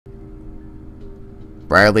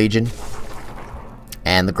Briar Legion,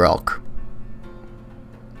 and the Grulk.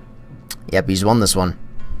 Yep, he's won this one.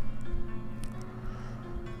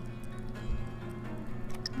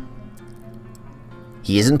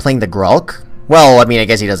 He isn't playing the Grulk? Well, I mean, I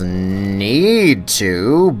guess he doesn't need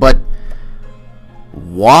to, but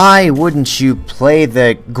why wouldn't you play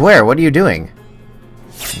the... Guer, what are you doing?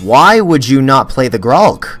 Why would you not play the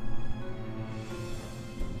Grulk?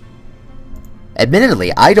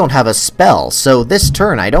 Admittedly, I don't have a spell, so this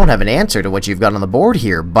turn I don't have an answer to what you've got on the board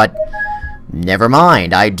here, but never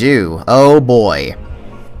mind, I do. Oh boy.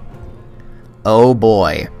 Oh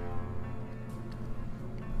boy.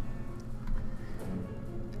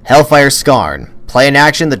 Hellfire Skarn. Play in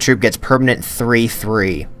action, the troop gets permanent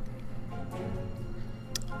 3/3.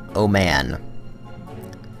 Oh man.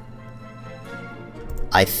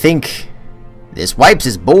 I think this wipes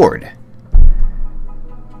his board.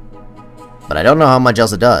 But I don't know how much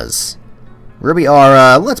else it does. Ruby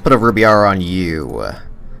Aura, let's put a Ruby Aura on you.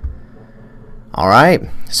 Alright,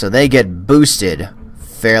 so they get boosted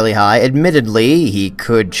fairly high. Admittedly, he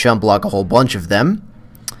could chump block a whole bunch of them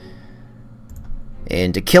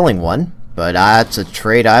into killing one, but that's a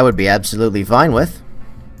trade I would be absolutely fine with.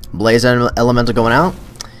 Blaze Elemental going out.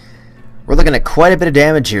 We're looking at quite a bit of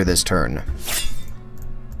damage here this turn.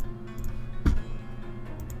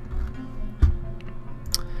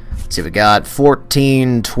 Let's see, we got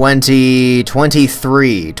 14, 20,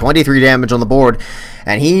 23. 23 damage on the board,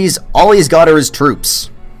 and all he's got are his troops.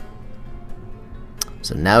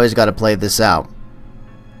 So now he's got to play this out.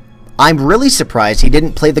 I'm really surprised he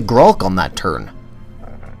didn't play the Grulk on that turn.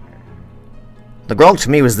 The Grulk to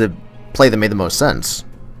me was the play that made the most sense.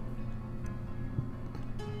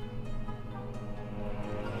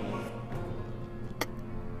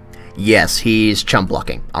 Yes, he's chump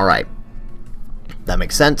blocking. Alright. That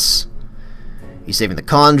makes sense. He's saving the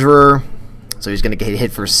Conjurer. So he's going to get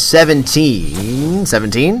hit for 17.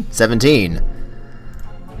 17? 17.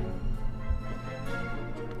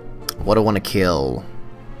 What do I want to kill?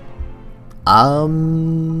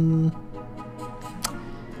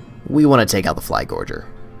 We want to take out the Flygorger.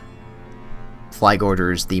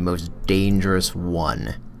 Flygorger is the most dangerous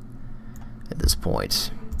one at this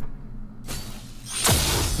point.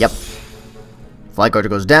 Yep. Flygorger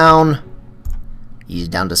goes down. He's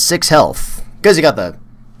down to 6 health. Because he got the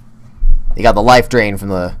life drain from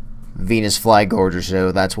the Venus Flygorger,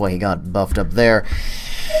 so that's why he got buffed up there.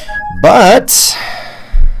 But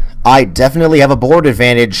I definitely have a board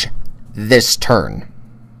advantage this turn.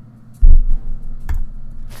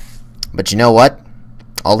 But you know what?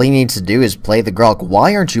 All he needs to do is play the Grulk.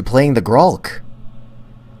 Why aren't you playing the Grulk?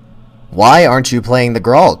 Why aren't you playing the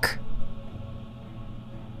Grulk?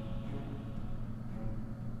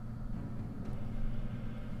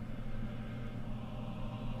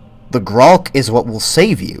 The Grulk is what will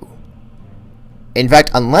save you. In fact,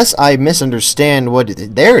 unless I misunderstand what...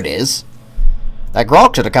 There it is. That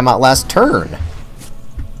Grulk should have come out last turn.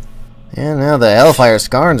 And now the Hellfire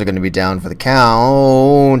Skarns are going to be down for the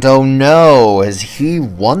count. Oh no, has he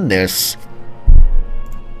won this?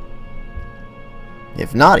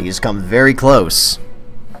 If not, he's come very close.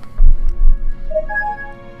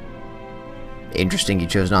 Interesting he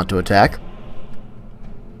chose not to attack.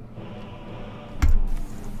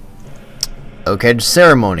 Okay,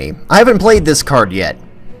 Ceremony. I haven't played this card yet.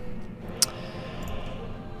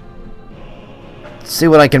 Let's see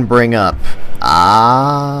what I can bring up.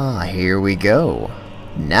 Ah, here we go.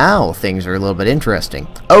 Now things are a little bit interesting.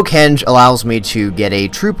 Oakhenge allows me to get a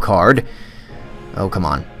troop card. Oh, come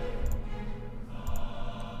on.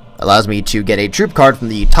 Allows me to get a troop card from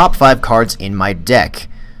the top 5 cards in my deck.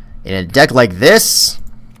 In a deck like this,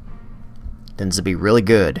 tends to be really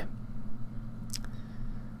good.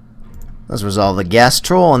 Let's resolve the Gas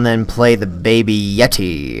Troll and then play the Baby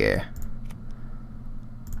Yeti.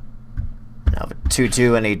 Now a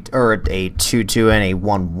 2/2 and a 2/2 and a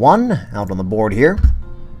 1/1 out on the board here.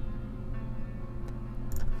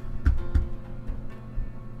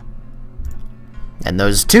 And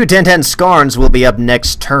those 2 10/10 Skarns will be up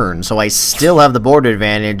next turn, so I still have the board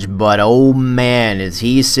advantage, but oh man, is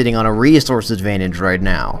he sitting on a resource advantage right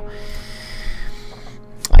now.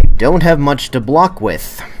 I don't have much to block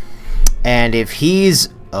with. And if he's...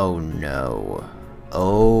 Oh no.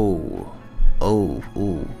 Oh.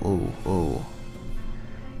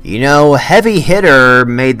 You know, Heavy Hitter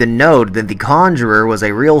made the note that the Conjurer was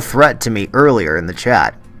a real threat to me earlier in the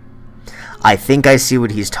chat. I think I see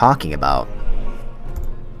what he's talking about.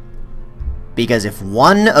 Because if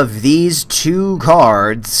one of these 2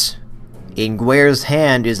 cards in Guer's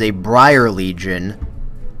hand is a Briar Legion,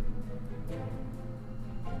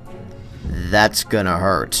 that's gonna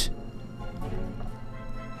hurt.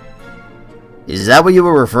 Is that what you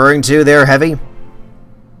were referring to there, Heavy?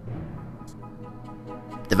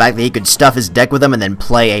 The fact that he could stuff his deck with them and then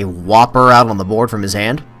play a whopper out on the board from his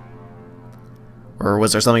hand? Or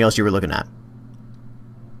was there something else you were looking at?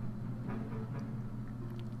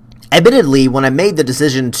 Admittedly, when I made the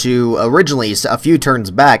decision to, originally, a few turns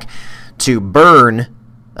back, to burn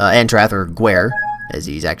Entrath, or Guer, as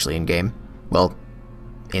he's actually in-game, well,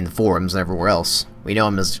 in the forums and everywhere else. We know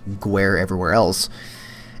him as Guer everywhere else.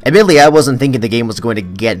 Admittedly, I wasn't thinking the game was going to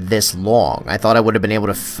get this long. I thought I would have been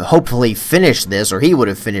able to hopefully finish this, or he would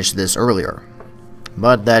have finished this earlier.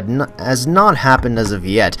 But that has not happened as of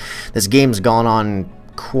yet. This game's gone on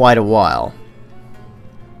quite a while.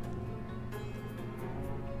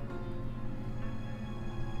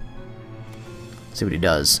 See what he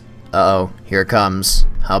does. Uh-oh, here it comes.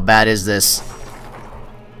 How bad is this?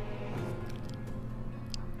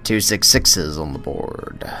 2 6/6s on the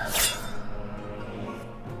board.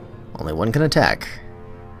 Only one can attack.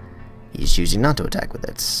 He's choosing not to attack with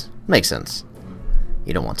it. Makes sense.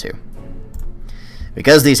 You don't want to.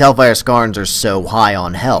 Because these Hellfire Skarns are so high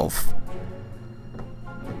on health.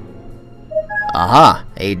 Aha!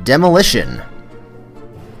 A demolition.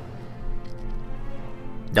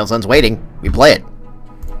 No sense waiting. We play it.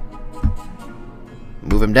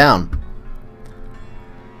 Move him down.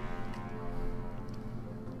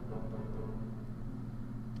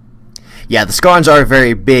 Yeah, the Skarns are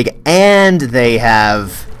very big, and they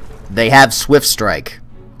have Swift Strike,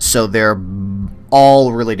 so they're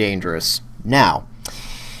all really dangerous. Now,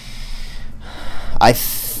 I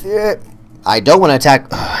don't want to attack.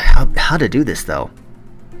 How to do this though?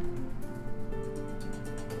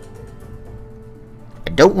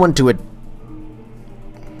 I don't want to.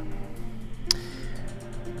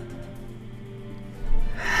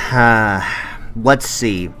 Let's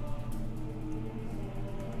see.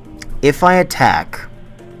 If I attack...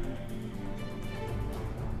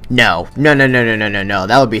 No.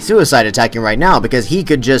 That would be suicide attacking right now, because he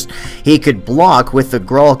could block with the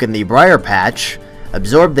Grolk and the Briar Patch,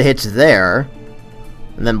 absorb the hits there,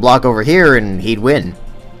 and then block over here, and he'd win.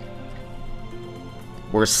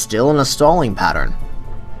 We're still in a stalling pattern.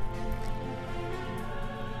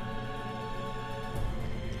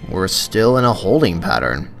 We're still in a holding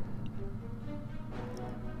pattern.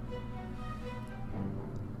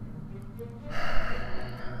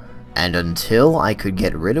 And until I could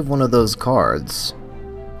get rid of one of those cards,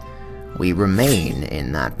 we remain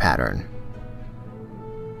in that pattern.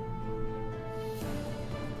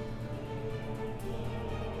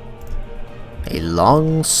 A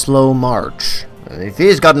long, slow march. If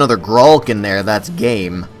he's got another Grolk in there, that's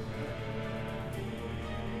game.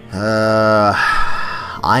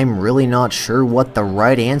 I'm really not sure what the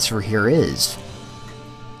right answer here is.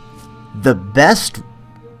 The best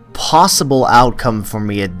possible outcome for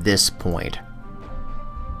me at this point.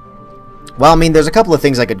 Well, I mean, there's a couple of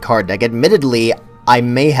things I could card deck. Admittedly, I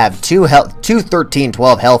may have two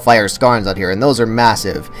 13-12 Hellfire Skarns out here, and those are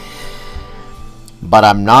massive. But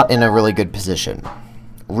I'm not in a really good position.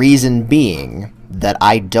 Reason being that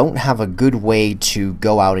I don't have a good way to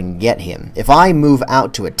go out and get him. If I move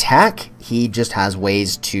out to attack, he just has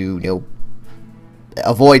ways to, you know,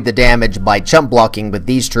 avoid the damage by chump blocking with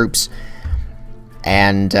these troops,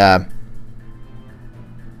 and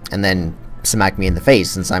then smack me in the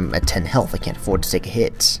face. Since I'm at 10 health, I can't afford to take a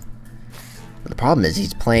hit. But the problem is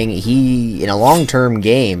he's playing, in a long-term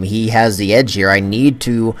game, he has the edge here. I need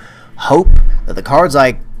to hope that the cards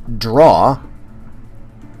I draw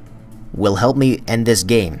will help me end this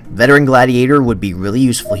game. Veteran Gladiator would be really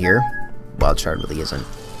useful here. Wild Shard really isn't.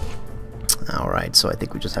 Alright, so I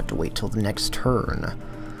think we just have to wait till the next turn.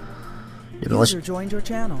 User joined your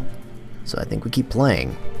channel. So I think we keep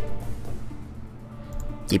playing.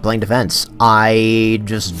 Keep playing defense. I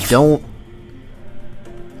just don't...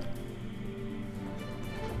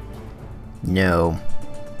 No.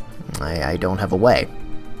 I don't have a way.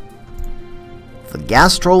 If the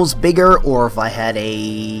Gastrol's bigger, or if I had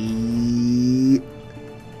a...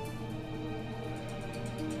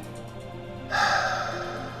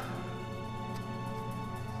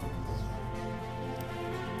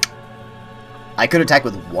 I could attack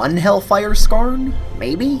with one Hellfire Skarn,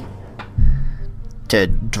 maybe? To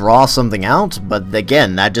draw something out, but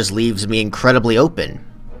again, that just leaves me incredibly open.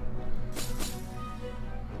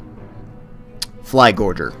 Fly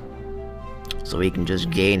Gorger. So he can just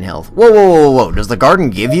gain health. Whoa. Does the garden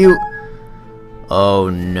give you... Oh,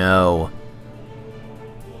 no.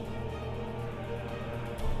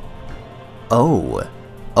 Oh.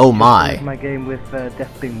 Oh, my. My game with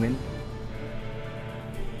Death Penguin.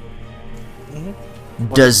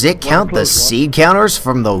 Does it count the seed counters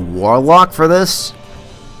from the Warlock for this?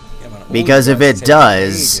 Because if it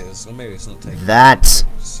does, Well, maybe it's not taking that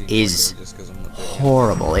seems is like just 'cause I'm not doing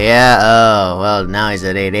horrible. Yeah, oh, well, now he's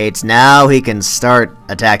at 8/8. Now he can start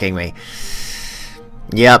attacking me.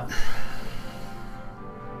 Yep.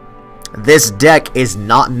 This deck is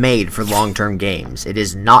not made for long-term games. It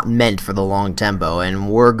is not meant for the long tempo, and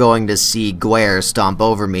we're going to see Guerre stomp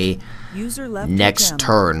over me User left your next channel.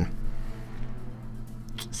 turn.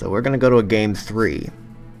 So we're going to go to a game 3.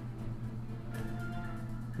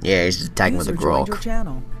 Yeah, he's just attacking with a User joined your Grok.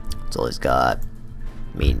 channel. That's all he's got.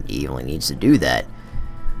 I mean, he only needs to do that.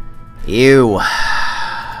 Ew.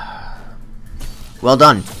 Well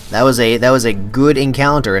done. That was a good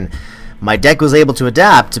encounter, and my deck was able to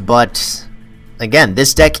adapt, but again,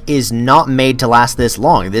 this deck is not made to last this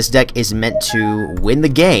long. This deck is meant to win the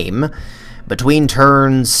game between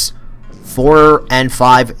turns 4 and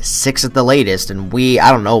 5, 6 at the latest, and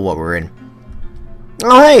I don't know what we're in.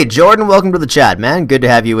 Oh, hey, Jordan, welcome to the chat, man. Good to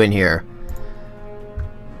have you in here.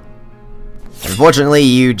 Unfortunately,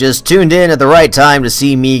 you just tuned in at the right time to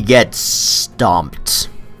see me get stomped.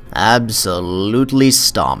 Absolutely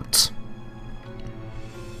stomped.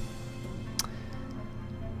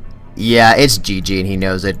 Yeah, it's GG and he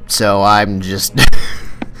knows it, so I'm just...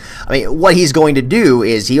 I mean, what he's going to do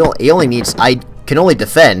is he only needs... I can only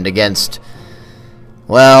defend against...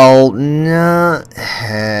 Well, no...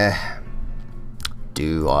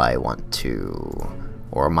 Do I want to...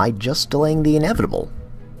 Or am I just delaying the inevitable?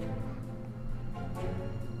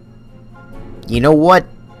 You know what?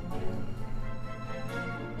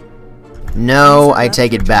 No, I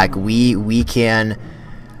take it back. We can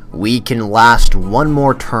last one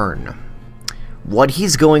more turn. What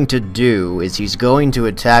he's going to do is he's going to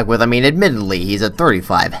attack with, I mean, admittedly, he's at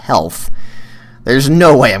 35 health. There's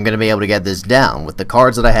no way I'm going to be able to get this down with the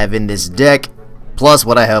cards that I have in this deck, plus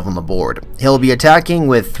what I have on the board. He'll be attacking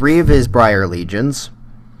with 3 of his Briar Legions.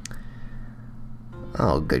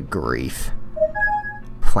 Oh, good grief.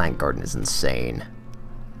 Plant Garden is insane.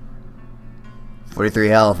 43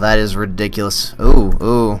 health, that is ridiculous.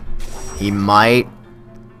 Ooh. He might...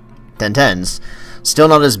 10/10s. Still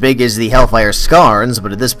not as big as the Hellfire Scarns,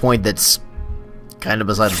 but at this point that's kind of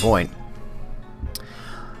beside the point.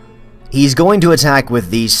 He's going to attack with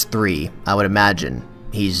these 3, I would imagine.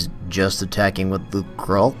 He's just attacking with the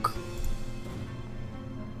Grok.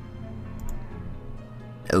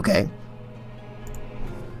 Okay.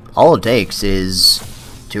 All it takes is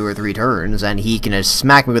 2 or 3 turns, and he can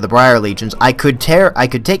smack me with the Briar Legions. I could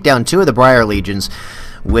take down 2 of the Briar Legions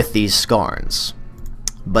with these Scarns.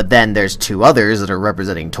 But then there's 2 others that are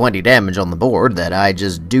representing 20 damage on the board that I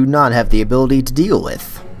just do not have the ability to deal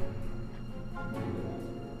with.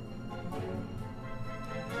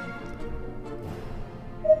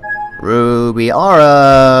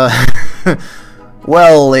 Rubiara.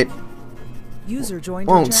 Well, it User joined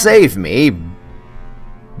your won't channel. save me,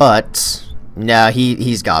 but no,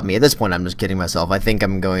 he's got me. At this point, I'm just kidding myself. I think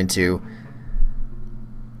I'm going to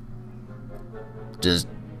just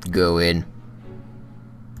go in.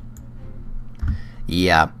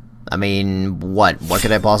 Yeah, I mean, what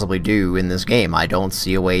could I possibly do in this game? I don't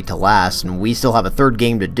see a way to last, and we still have a 3rd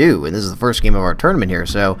game to do, and this is the first game of our tournament here,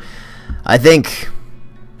 so I think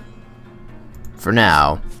for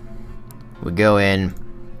now we go in.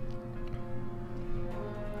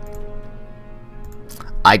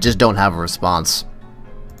 I just don't have a response.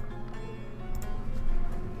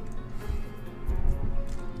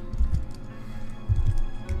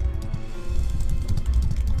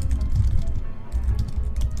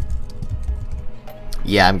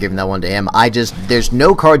 Yeah, I'm giving that one to him. There's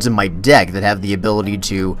no cards in my deck that have the ability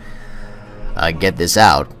to get this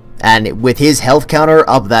out. And with his health counter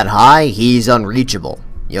up that high, he's unreachable.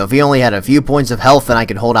 You know, if he only had a few points of health, then I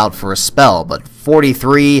could hold out for a spell. But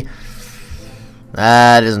 43,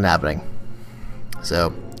 that isn't happening.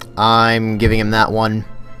 So, I'm giving him that one.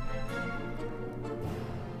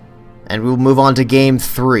 And we'll move on to game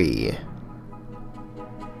 3.